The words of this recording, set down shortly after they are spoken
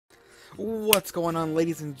What's going on,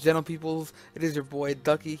 ladies and gentle peoples? It is your boy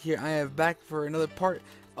Ducky here. I am back for another part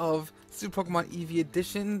of Super Pokemon Eevee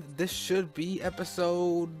Edition. This should be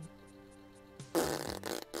episode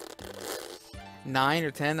 9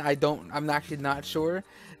 or 10. I'm actually not sure.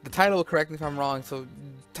 The title will correct me if I'm wrong, so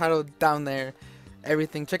title down there.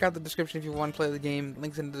 Everything. Check out the description if you want to play the game.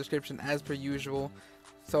 Links in the description as per usual.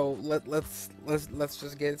 So let's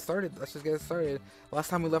just get it started. Let's just get it started. Last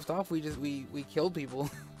time we left off, we killed people.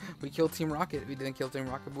 We killed Team Rocket. We didn't kill Team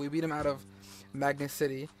Rocket, but we beat him out of Magnus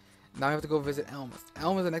City. Now we have to go visit Elm.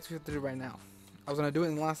 Elm is the next we have to do right now. I was gonna do it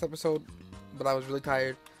in the last episode, but I was really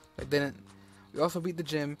tired. I didn't. We also beat the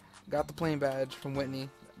gym. Got the plane badge from Whitney.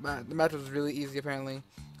 The match was really easy apparently.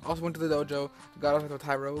 Also went to the dojo. Got off with a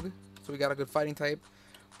Tyrogue, so we got a good fighting type.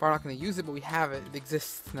 Probably not gonna use it, but we have it. It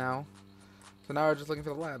exists now. So now we're just looking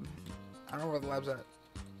for the lab. I don't know where the lab's at.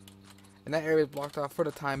 And that area is blocked off for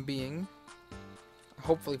the time being.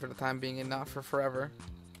 Hopefully for the time being and not for forever.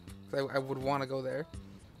 I would want to go there.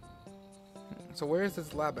 So where is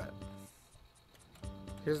this lab at?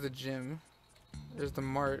 Here's the gym. There's the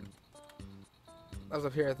mart. That was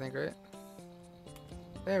up here I think, right?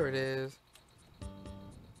 There it is.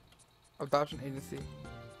 Adoption agency.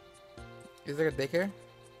 Is there a daycare?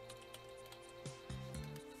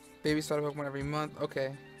 Baby start a Pokemon every month.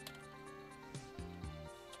 Okay.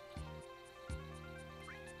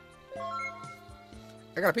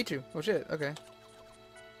 I got a Pichu. Oh shit. Okay.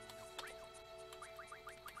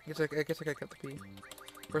 I guess I gotta cut the P.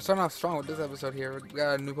 We're starting off strong with this episode here. We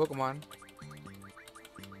got a new Pokemon.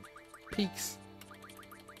 Peaks.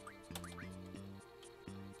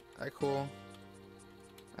 Alright, cool.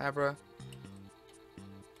 Abra.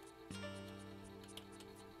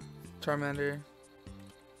 Charmander.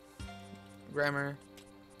 Grammar.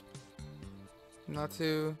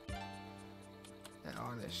 Natu. And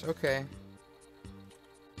Onish. Okay.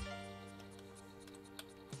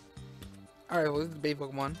 Alright, well, this is the baby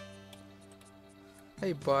Pokemon.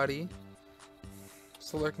 Hey, buddy.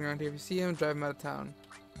 Still lurking around here. If you see him, drive him out of town.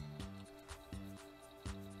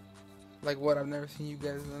 Like what? I've never seen you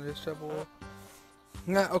guys in this trouble.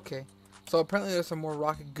 Nah, okay. So apparently there's some more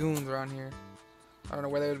rocket goons around here. I don't know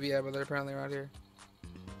where they would be at, but they're apparently around here.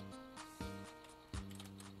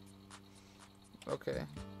 Okay.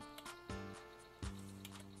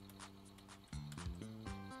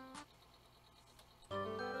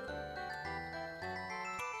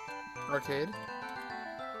 Arcade.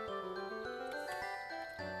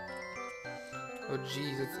 Oh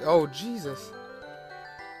jeez, oh Jesus.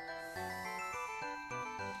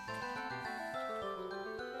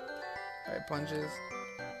 Alright, punches.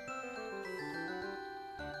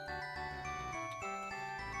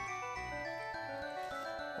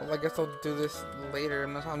 Well, I guess I'll do this later.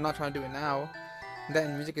 I'm not trying to do it now. That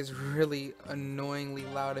music is really annoyingly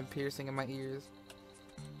loud and piercing in my ears.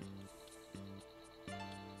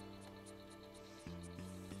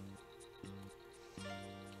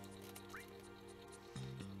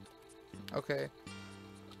 Okay.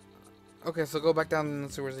 Okay, so go back down in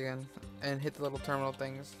the sewers again and hit the little terminal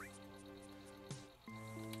things.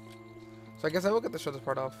 So I guess I will get to show this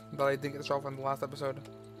part off, but I didn't get to show off in the last episode.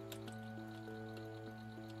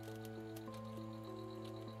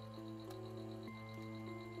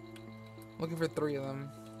 Looking for 3 of them.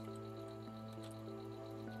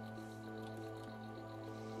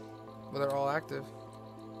 But they're all active.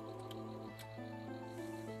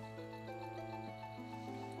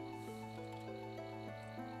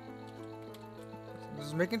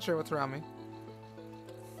 Just making sure what's around me.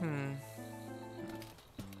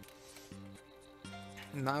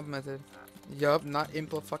 Not implemented. Yup, not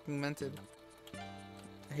implemented.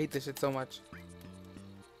 I hate this shit so much.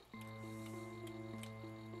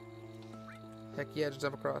 Heck yeah, just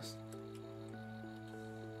jump across.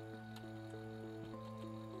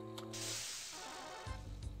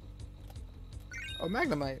 Oh,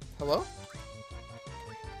 Magnemite. Hello?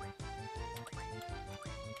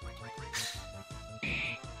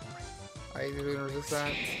 Alright, you're gonna resist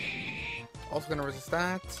that. Also gonna resist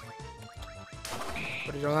that.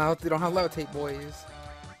 But you don't have levitate, boys. Is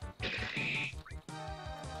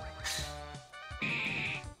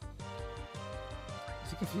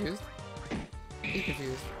he confused? He's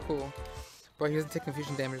confused. Cool. But he doesn't take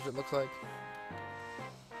confusion damage, it looks like.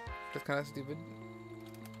 That's kind of stupid.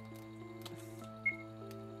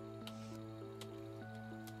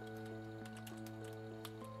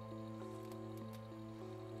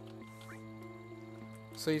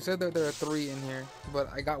 So you said that there are 3 in here,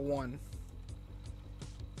 but I got 1.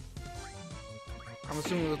 I'm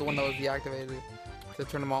assuming it was the one that was deactivated to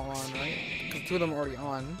turn them all on, right? Because 2 of them are already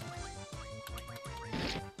on.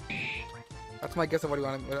 That's my guess of what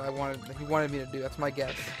he wanted me to do. That's my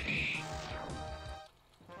guess.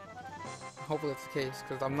 Hopefully that's the case,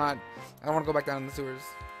 because I don't want to go back down in the sewers.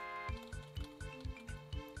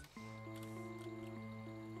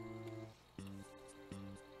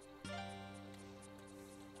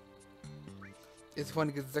 It's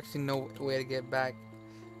funny because there's actually no way to get back.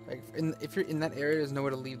 Like, if you're in that area, there's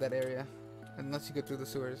nowhere to leave that area, unless you go through the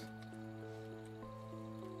sewers.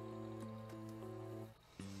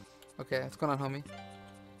 Okay, what's going on, homie?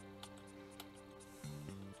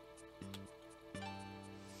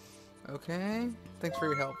 Okay, thanks for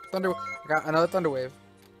your help. I got another thunder wave.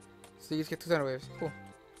 So you just get 2 thunder waves. Cool.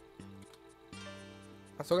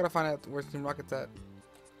 I still gotta find out where Team Rocket's at.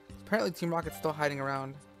 Apparently Team Rocket's still hiding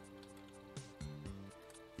around.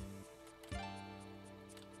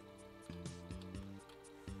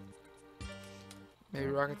 Maybe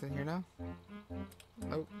Rocket's in here now?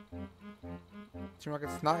 Nope. Team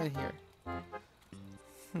Rocket's not in here.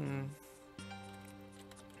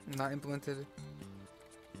 Not implemented.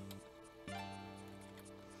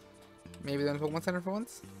 Maybe they're in Pokemon Center for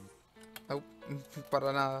once? Nope.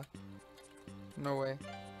 Para nada. No way.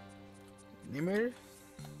 Numerator?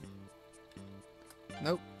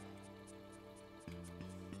 Nope.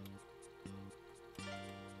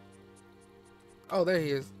 Oh, there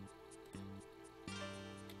he is.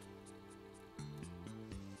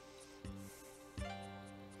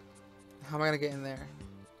 How am I gonna get in there?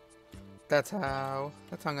 That's how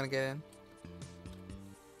I'm gonna get in.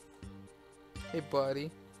 Hey, buddy.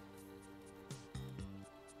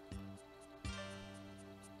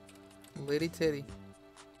 Litty titty.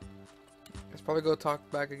 Let's probably go talk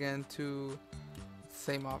back again to the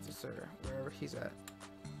same officer, wherever he's at.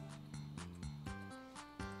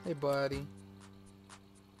 Hey, buddy.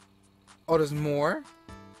 Oh, there's more?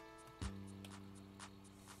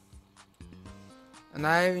 And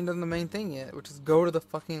I haven't done the main thing yet, which is go to the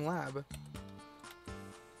fucking lab.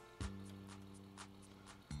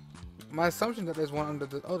 My assumption that there's one under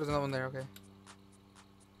the... Oh, there's another one there, okay.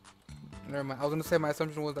 Never mind. I was gonna say my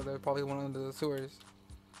assumption was that there's probably one under the sewers.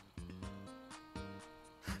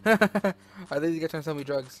 I think you guys trying to sell me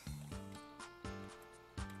drugs.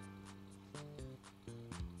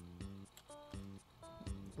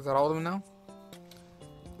 Is that all of them now?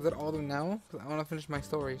 Is that all of them now? 'Cause I want to finish my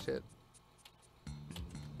story, shit.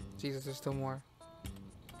 Jesus, there's still more.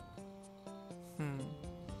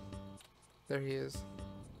 There he is.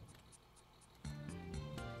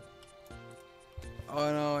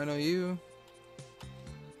 Oh no, I know you.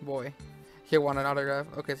 Boy. He want an autograph.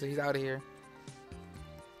 Okay, so he's out of here.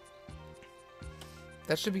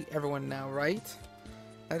 That should be everyone now, right?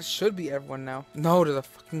 That should be everyone now. No, to the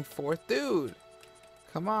fucking 4th dude.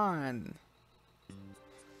 Come on.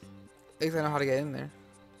 At least I know how to get in there.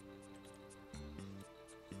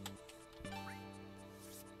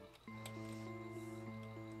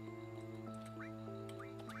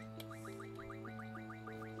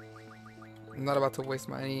 I'm not about to waste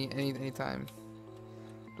my any time.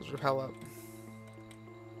 Just repel up.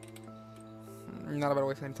 I'm not about to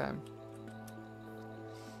waste any time.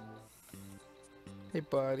 Hey,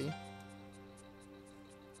 buddy.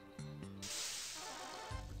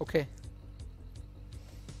 Okay.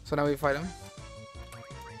 So now we fight him.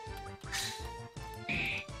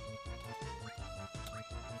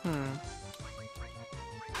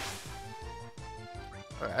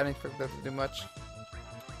 Alright, I didn't expect that to do much.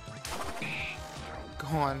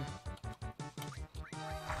 Go on.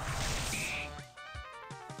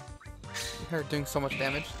 They're doing so much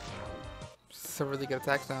damage. Some really good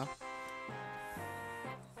attacks now.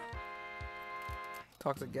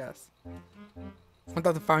 Toxic gas.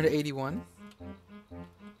 1,581.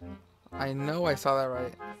 I know I saw that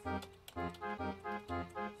right.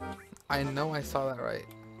 I know I saw that right.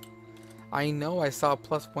 I know I saw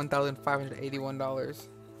plus $1,581.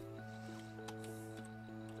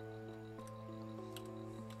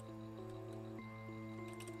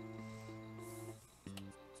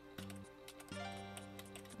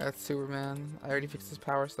 That's Superman. I already fixed his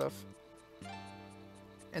power stuff.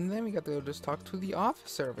 And then we got to go just talk to the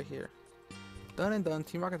officer over here. Done and done.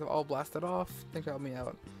 Team Rocket have all blasted off. Thanks for helping me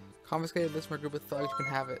out. Confiscated this from a group of thugs. You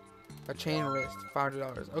can have it. A chain wrist.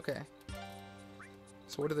 $500. Okay.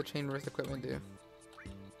 So what does the chain wrist equipment do?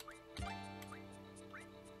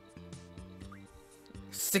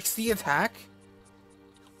 60 attack?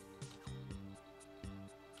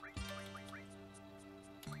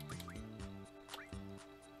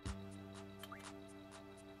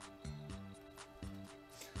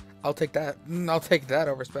 I'll take that. I'll take that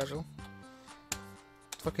over special.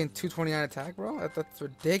 Fucking 229 attack, bro? That's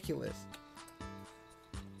ridiculous.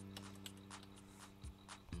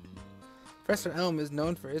 Professor Elm is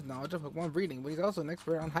known for his knowledge of Pokemon breeding, but he's also an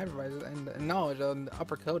expert on hypervisors and knowledge on the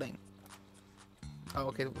upper coding. Oh,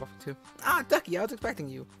 okay, level 2. Ah, Ducky, I was expecting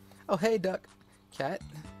you. Oh, hey, Duck. Cat.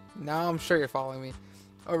 Now I'm sure you're following me.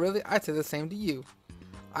 Oh, really? I'd say the same to you.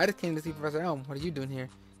 I just came to see Professor Elm. What are you doing here?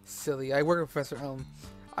 Silly, I work with Professor Elm.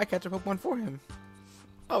 I catch a Pokemon for him.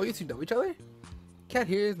 Oh, you two know each other? Cat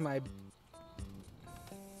here is my...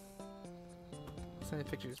 Send me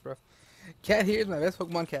pictures, bro. Cat here is my best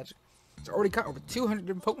Pokemon catcher. He's already caught over 200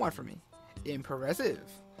 different Pokemon for me. Impressive.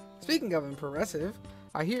 Speaking of impressive,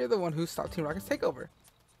 I hear the one who stopped Team Rocket's takeover.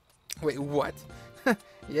 Wait, what?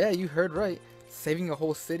 Yeah, you heard right. Saving a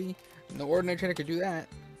whole city? No ordinary trainer could do that.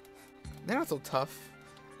 They're not so tough.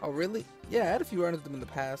 Oh, really? Yeah, I had a few runs with them in the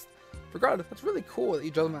past. Regardless, that's really cool that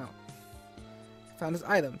you drove them out. I found this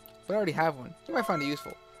item, but I already have one. You might find it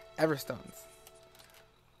useful. Everstones.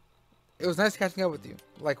 It was nice catching up with you.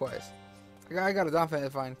 Likewise. I got a Donphan to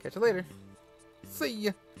find. Catch you later. See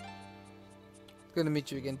ya. Good to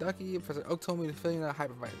meet you again, Ducky. Professor Oak told me to fill you in on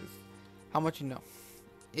hypervisors. How much you know?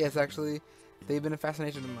 Yes, actually, they've been a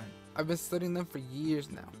fascination of mine. I've been studying them for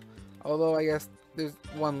years now. Although I guess there's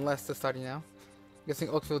one less to study now. Guessing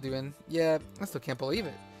Oak filled you in. Yeah, I still can't believe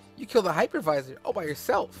it. You killed a hypervisor all by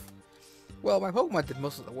yourself. Well, my Pokemon did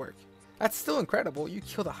most of the work. That's still incredible. You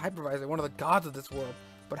killed a hypervisor, one of the gods of this world.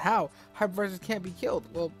 But how? Hypervisors can't be killed.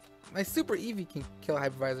 Well, my Super Eevee can kill a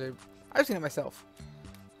hypervisor. I've seen it myself.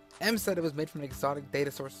 M said it was made from an exotic data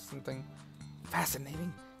source or something.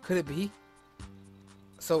 Fascinating. Could it be?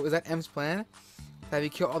 So is that M's plan? To have you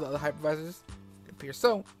kill all the other hypervisors? It appears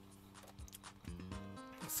so.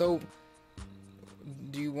 So,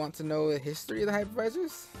 do you want to know the history of the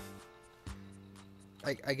hypervisors?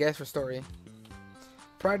 I guess for story.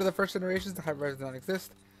 Prior to the first generations, the hypervisors did not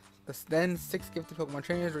exist. The then 6 gifted Pokemon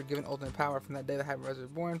trainers were given ultimate power. From that day, the hypervisors were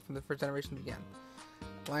born. From the first generation began.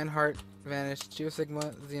 Lionheart vanished.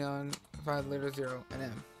 Geosigma, Xenon, 5 later 0, and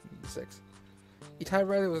M, 6. Each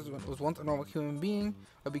hypervisor was once a normal human being,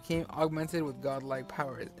 but became augmented with godlike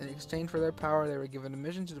powers. In exchange for their power, they were given a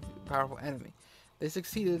mission to defeat a powerful enemy. They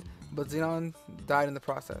succeeded, but Xenon died in the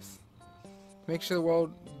process. To make sure the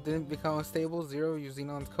world didn't become unstable, Zero used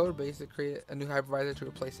Xenon's code base to create a new hypervisor to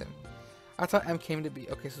replace him. That's how M came to be.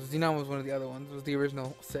 Okay, so Xenon was one of the other ones. It was the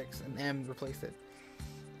original 6, and M replaced it.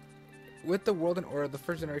 With the world in order, the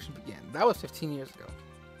first generation began. That was 15 years ago.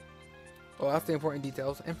 Well, that's the important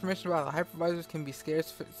details. Information about the hypervisors can be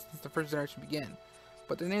scarce since the first generation began,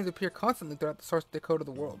 but their names appear constantly throughout the source code of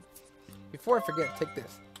the world. Before I forget, take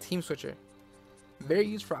this. Team Switcher. Very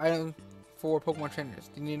used for items for Pokemon trainers.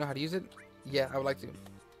 Do you need to know how to use it? Yeah, I would like to.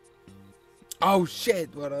 Oh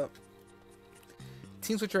shit, what up?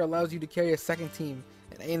 Team Switcher allows you to carry a second team,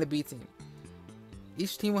 an A and a B team.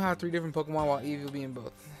 Each team will have 3 different Pokemon while Eevee will be in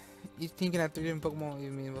both. Each team can have 3 different Pokemon while Eevee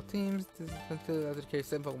will be in both teams. This is allows you to carry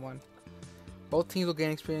 7 Pokemon. Both teams will gain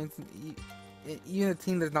experience, even a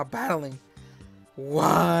team that's not battling.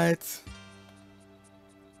 What?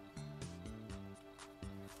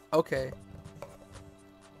 Okay.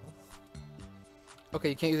 Okay,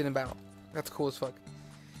 you can't use it in battle. That's cool as fuck.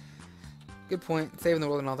 Good point. Saving the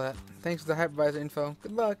world and all that. Thanks for the hypervisor info.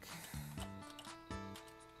 Good luck.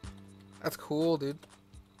 That's cool, dude.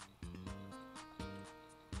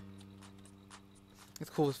 It's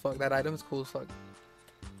cool as fuck. That item is cool as fuck.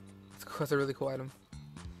 It's cool. That's a really cool item.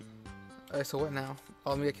 Alright, so what now?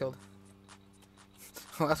 Oh, let me get killed.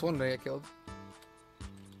 Oh, that's one to get killed.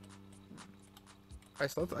 Alright,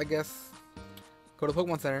 so let's, I guess, go to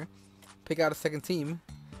Pokemon Center, pick out a second team,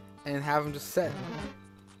 and have them just set.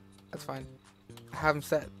 That's fine. Have them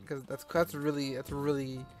set because that's really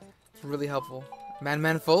helpful.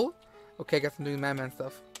 Man full? Okay, I guess I'm doing man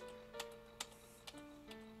stuff.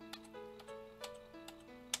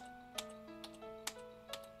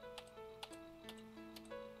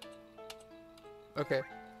 Okay.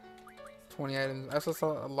 20 items. I also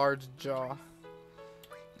saw a large jaw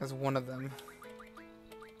as one of them.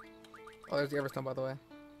 Oh, there's the Everstone, by the way.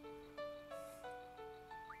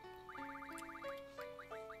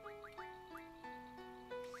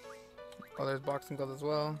 Oh, there's boxing gloves as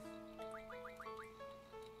well.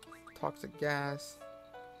 Toxic gas.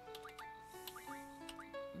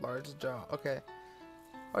 Large jaw. Okay.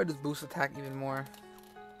 I'll just boost attack even more.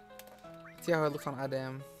 See how it looks on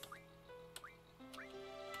Adam.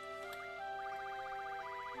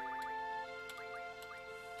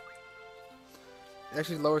 It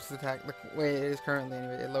actually lowers his attack. The way it is currently,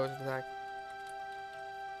 anyway, it lowers his attack.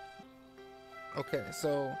 Okay,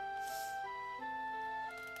 so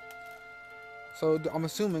I'm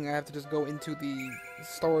assuming I have to just go into the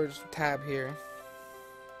storage tab here.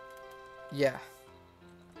 Yeah.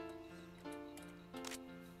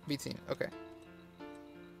 B team. Okay.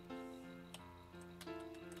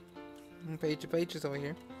 Pages over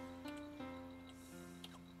here.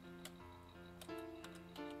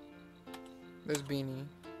 There's Beanie.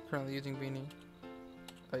 Currently using Beanie.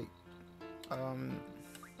 Like,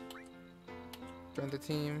 join the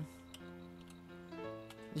team.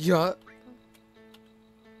 Yeah.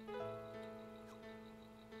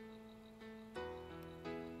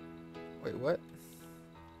 Wait, what?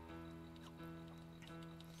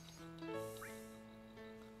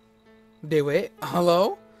 Dewey?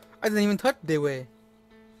 Hello? I didn't even touch Dewey.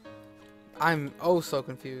 I'm oh so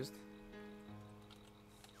confused.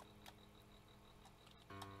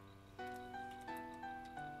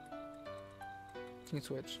 Team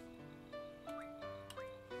switch.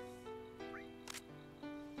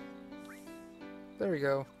 There we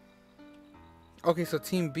go. Okay, so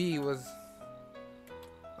Team B was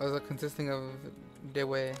consisting of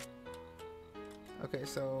Dewey. Okay,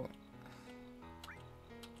 so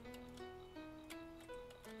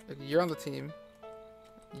okay, you're on the team.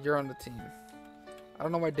 You're on the team. I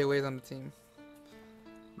don't know why Dewey's on the team.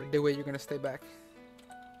 But Dewey, you're gonna stay back.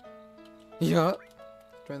 Yeah.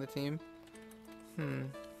 Join the team.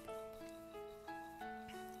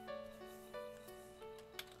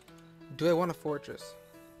 Do I want a fortress?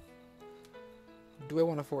 Do I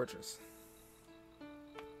want a fortress?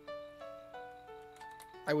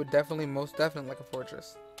 I would definitely, most definitely like a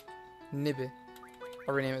fortress. Nibby.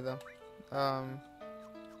 I'll rename it though.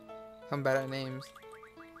 I'm bad at names.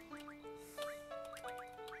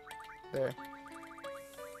 There.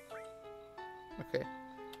 Okay.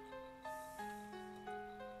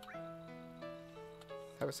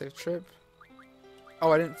 Have a safe trip.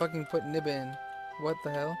 Oh, I didn't fucking put Nibba in. What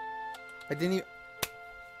the hell? I didn't even...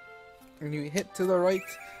 And you hit to the right,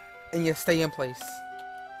 and you stay in place.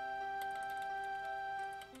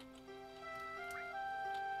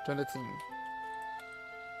 Join the team.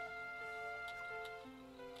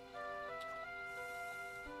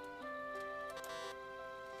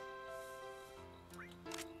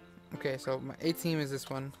 Okay, so my A team is this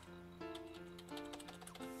one.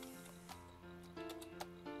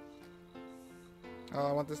 Oh,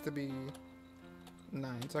 I want this to be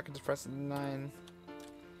 9, so I can just press 9.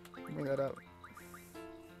 Bring that up.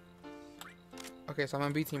 Okay, so I'm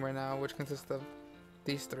on B team right now, which consists of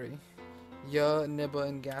these 3. Ya, Nibba,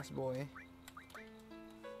 and Gas Boy.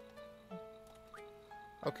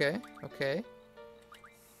 Okay, okay.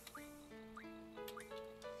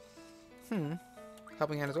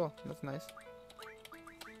 Helping hand as well. That's nice.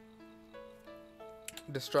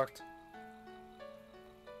 Destruct.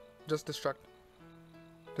 Just destruct.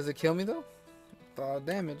 Does it kill me though?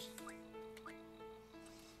 Damage.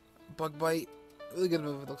 Bug bite. Really good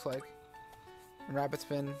move, it looks like. And rapid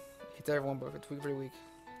spin. Hits everyone, but it's pretty weak.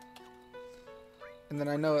 And then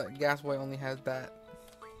I know that Gas Boy only has that.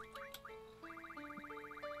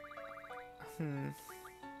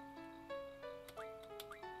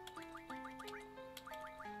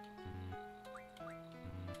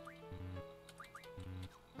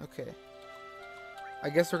 Okay. I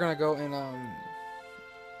guess we're gonna go and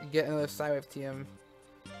get another Psywave TM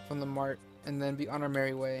from the mart and then be on our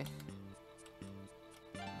merry way.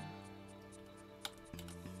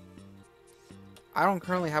 I don't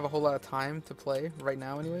currently have a whole lot of time to play right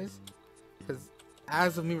now anyways, because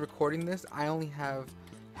as of me recording this, I only have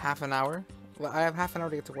half an hour. Well, I have half an hour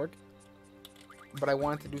to get to work, but I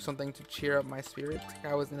wanted to do something to cheer up my spirit.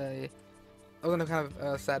 I was in a kind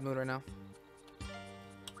of sad mood right now.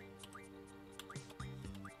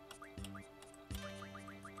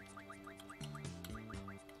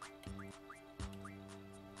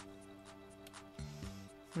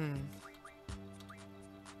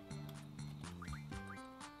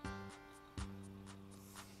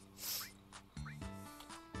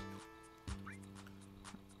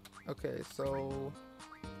 Okay, so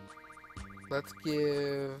let's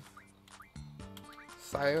give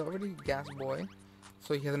Saya already Gas Boy,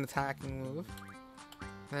 so he has an attacking move,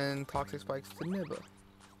 and Toxic Spikes to Nibba.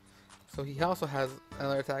 So he also has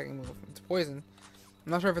another attacking move. It's Poison.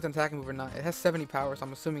 I'm not sure if it's an attacking move or not. It has 70 power, so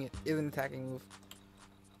I'm assuming it is an attacking move.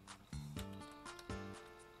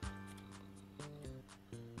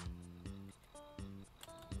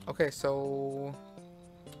 Okay, so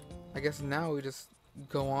I guess now we just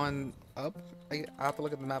go on up. I have to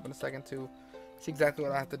look at the map in a second to see exactly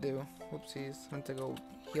what I have to do. Whoopsies, I need to go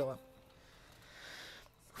heal up.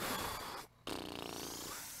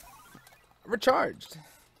 Recharged.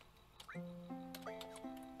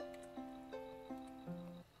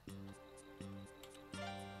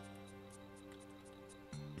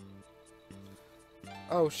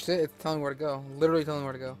 Oh shit, it's telling me where to go. Literally telling me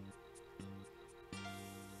where to go.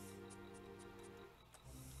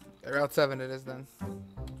 Route 7 it is then.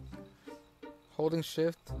 Holding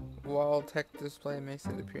shift while text display makes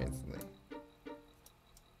it appear instantly.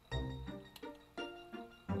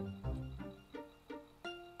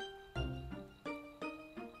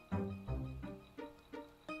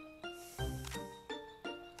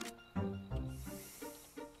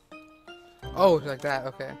 Oh, it's like that,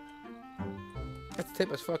 okay. That's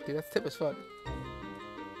tip as fuck, dude. That's tip as fuck.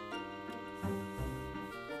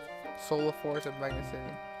 Solar Force of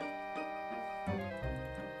Magnicity.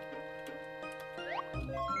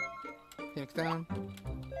 Phoenix down.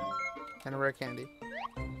 And a rare candy.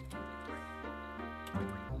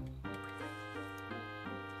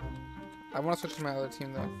 I want to switch to my other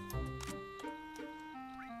team though.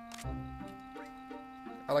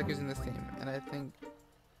 I like using this team, and I think...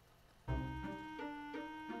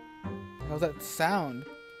 How's that sound?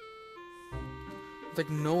 It's like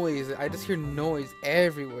noise. I just hear noise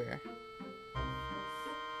everywhere.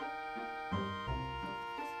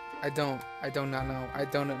 I do not know. I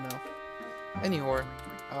do not know. Anyhow,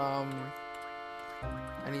 I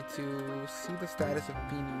need to see the status of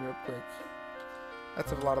Beanie real quick.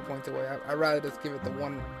 That's a lot of points away. I'd rather just give it the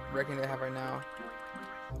one ranking I have right now.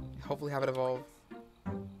 Hopefully have it evolve.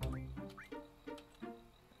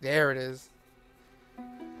 There it is.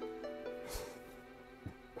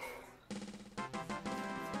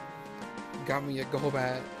 Got me a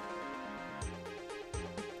Golbat.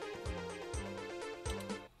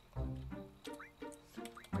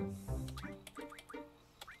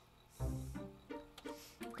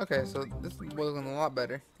 Okay, so this is looking a lot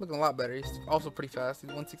better. Looking a lot better. He's also pretty fast. He's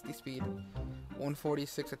 160 speed,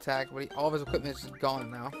 146 attack, but all of his equipment is just gone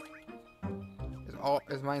now.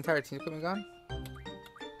 Is my entire team equipment gone?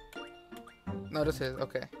 No, just his.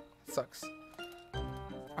 Okay, sucks. I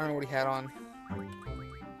don't know what he had on.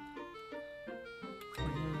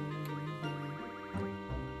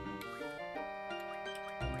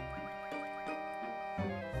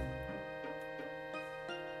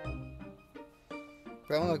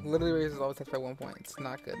 That one like literally raises all attacks by 1 point. It's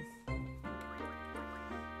not good.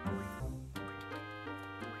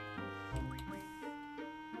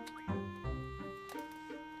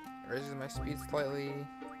 Raises my speed slightly.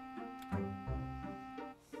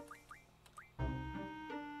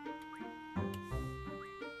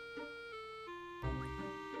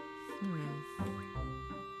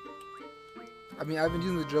 I mean, I've been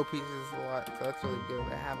using the Joe pieces a lot, so that's really good.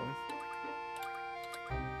 I have them.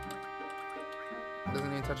 Doesn't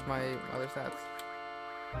even touch my other stats.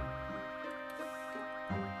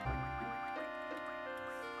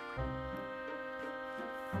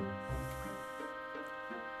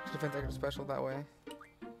 Defense extra special that way.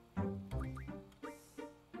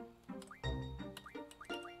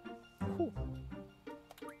 Whew.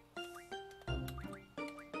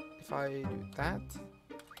 If I do that,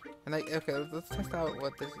 and okay, let's test out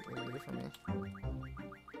what this is going to do for me.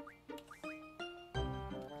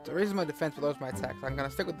 So it raises my defense, but lowers my attack. So I'm gonna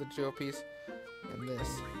stick with the Geo piece and this.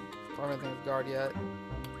 I don't think it's guard yet.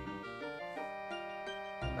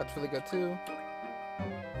 That's really good too.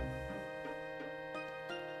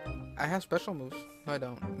 I have special moves. No, I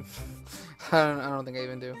don't. I don't think I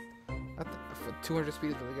even do. For 200 speed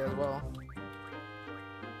is really good as well.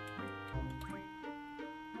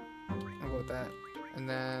 I'll go with that. And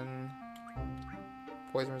then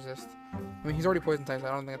poison resist. I mean, he's already poison type, so I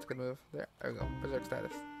don't think that's a good move. There we go. Berserk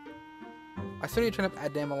status. I still need to turn up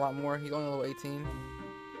Add Dam a lot more. He's only level 18.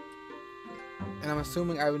 And I'm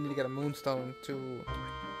assuming I would need to get a Moonstone to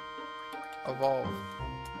evolve.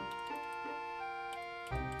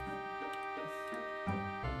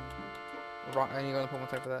 I need to go to Pokemon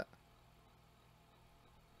type for that.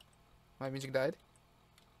 My music died.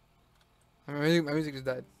 My music just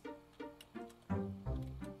died.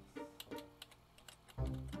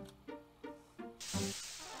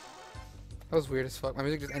 That was weird as fuck. My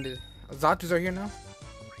music just ended. Zatus are here now?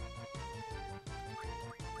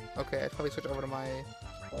 Okay, I'd probably switch over to my...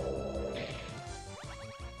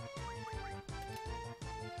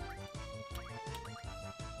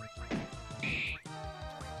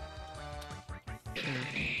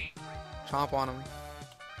 Chomp on him.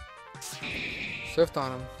 Swift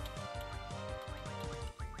on him.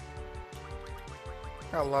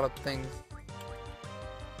 Got a lot of things.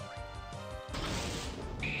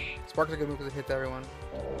 Spark is a good move because it hits everyone.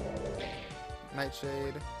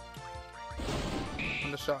 Nightshade.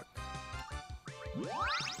 And the shock.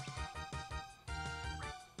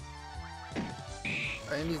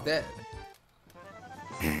 And he's dead.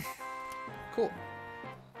 Cool.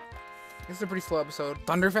 This is a pretty slow episode.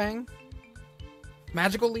 Thunderfang?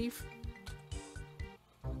 Magical Leaf?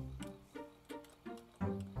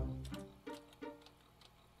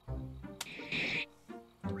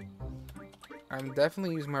 I'm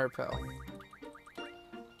definitely using my repel.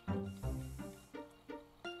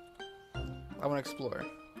 I want to explore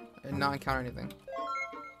and not encounter anything.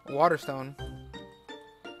 Waterstone.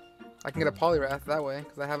 I can get a Poliwrath that way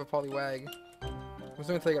because I have a Poliwag. I'm just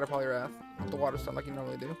going to take out a Poliwrath with the Waterstone like you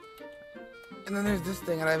normally do. And then there's this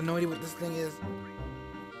thing, and I have no idea what this thing is.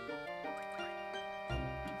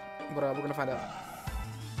 But we're going to find out.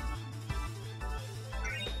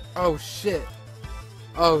 Oh shit.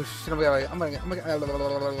 Oh shit. I'm gonna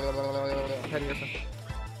heading here.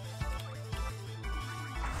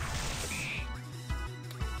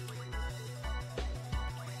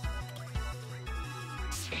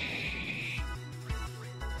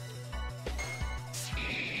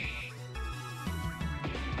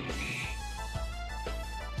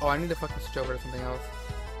 Oh, I need to fucking switch over to something else.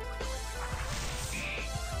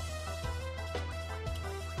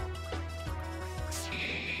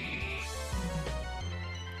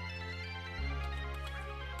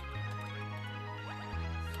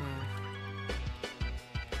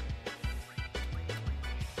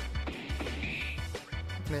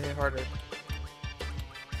 Make it harder.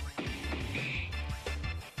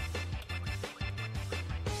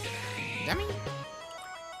 Yummy.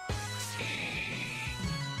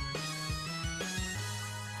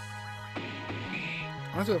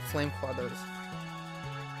 I want to see what Flame Claw does.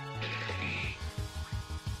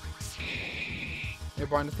 Your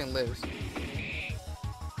barn this thing lives.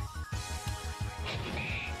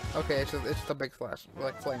 Okay, it's just a big slash,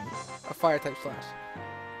 like flame, a fire type slash.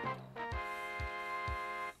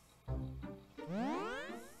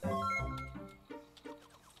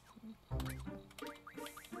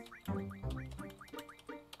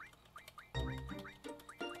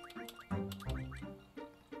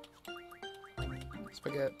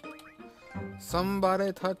 Spaghetti.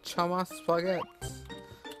 Somebody touch on my spaghetti.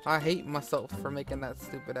 I hate myself for making that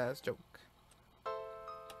stupid ass joke.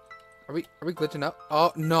 Are we glitching up?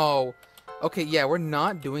 Oh no. Okay, yeah, we're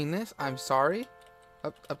not doing this. I'm sorry.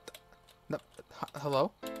 No,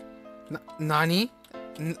 hello? Nani?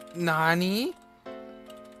 Nani?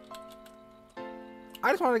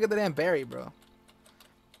 I just wanted to get the damn berry, bro.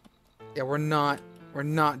 Yeah, we're not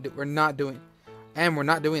doing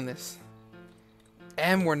this.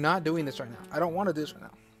 And we're not doing this right now. I don't want to do this right now.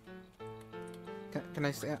 Can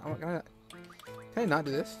I say? Can I not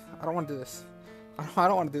do this? I don't want to do this. I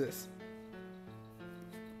don't want to do this.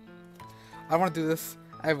 I don't want to do this.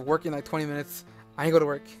 I have work in like 20 minutes. I need to go to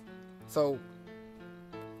work. So,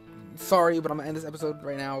 sorry, but I'm going to end this episode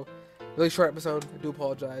right now. Really short episode. I do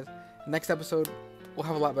apologize. Next episode, we'll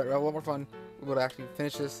have a lot better. We'll have a lot more fun. We'll actually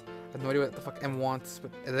finish this. I have no idea what the fuck M wants, but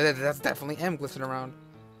that's definitely M glistening around.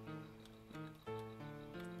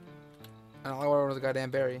 And all I wanted was a goddamn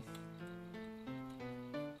berry.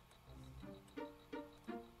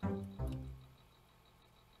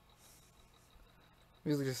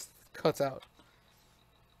 Music just cuts out.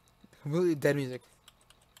 Completely dead music.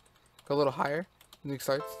 Go a little higher. Music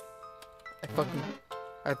starts. I fucking...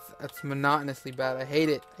 That's monotonously bad. I hate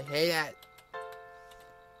it. I hate it.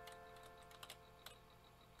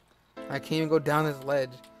 I can't even go down this ledge.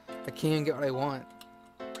 I can't even get what I want.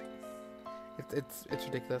 It's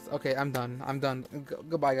ridiculous. Okay, I'm done. I'm done.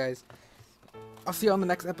 Goodbye, guys. I'll see you on the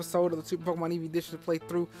next episode of the Super Pokemon Eevee Edition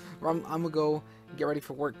playthrough, where I'm gonna go get ready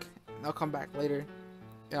for work. And I'll come back later,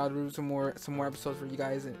 and I'll do some more episodes for you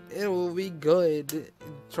guys, and it will be good.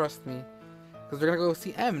 Trust me, because we're gonna go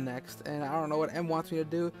see M next, and I don't know what M wants me to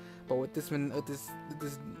do, but with this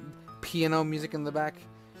piano music in the back,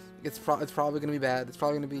 it's probably gonna be bad. It's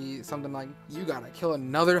probably gonna be something like, "You gotta kill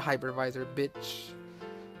another hypervisor, bitch."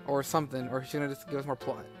 Or something, or she's gonna just give us more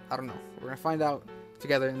plot. I don't know. We're gonna find out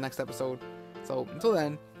together in the next episode. So until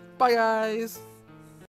then, bye guys!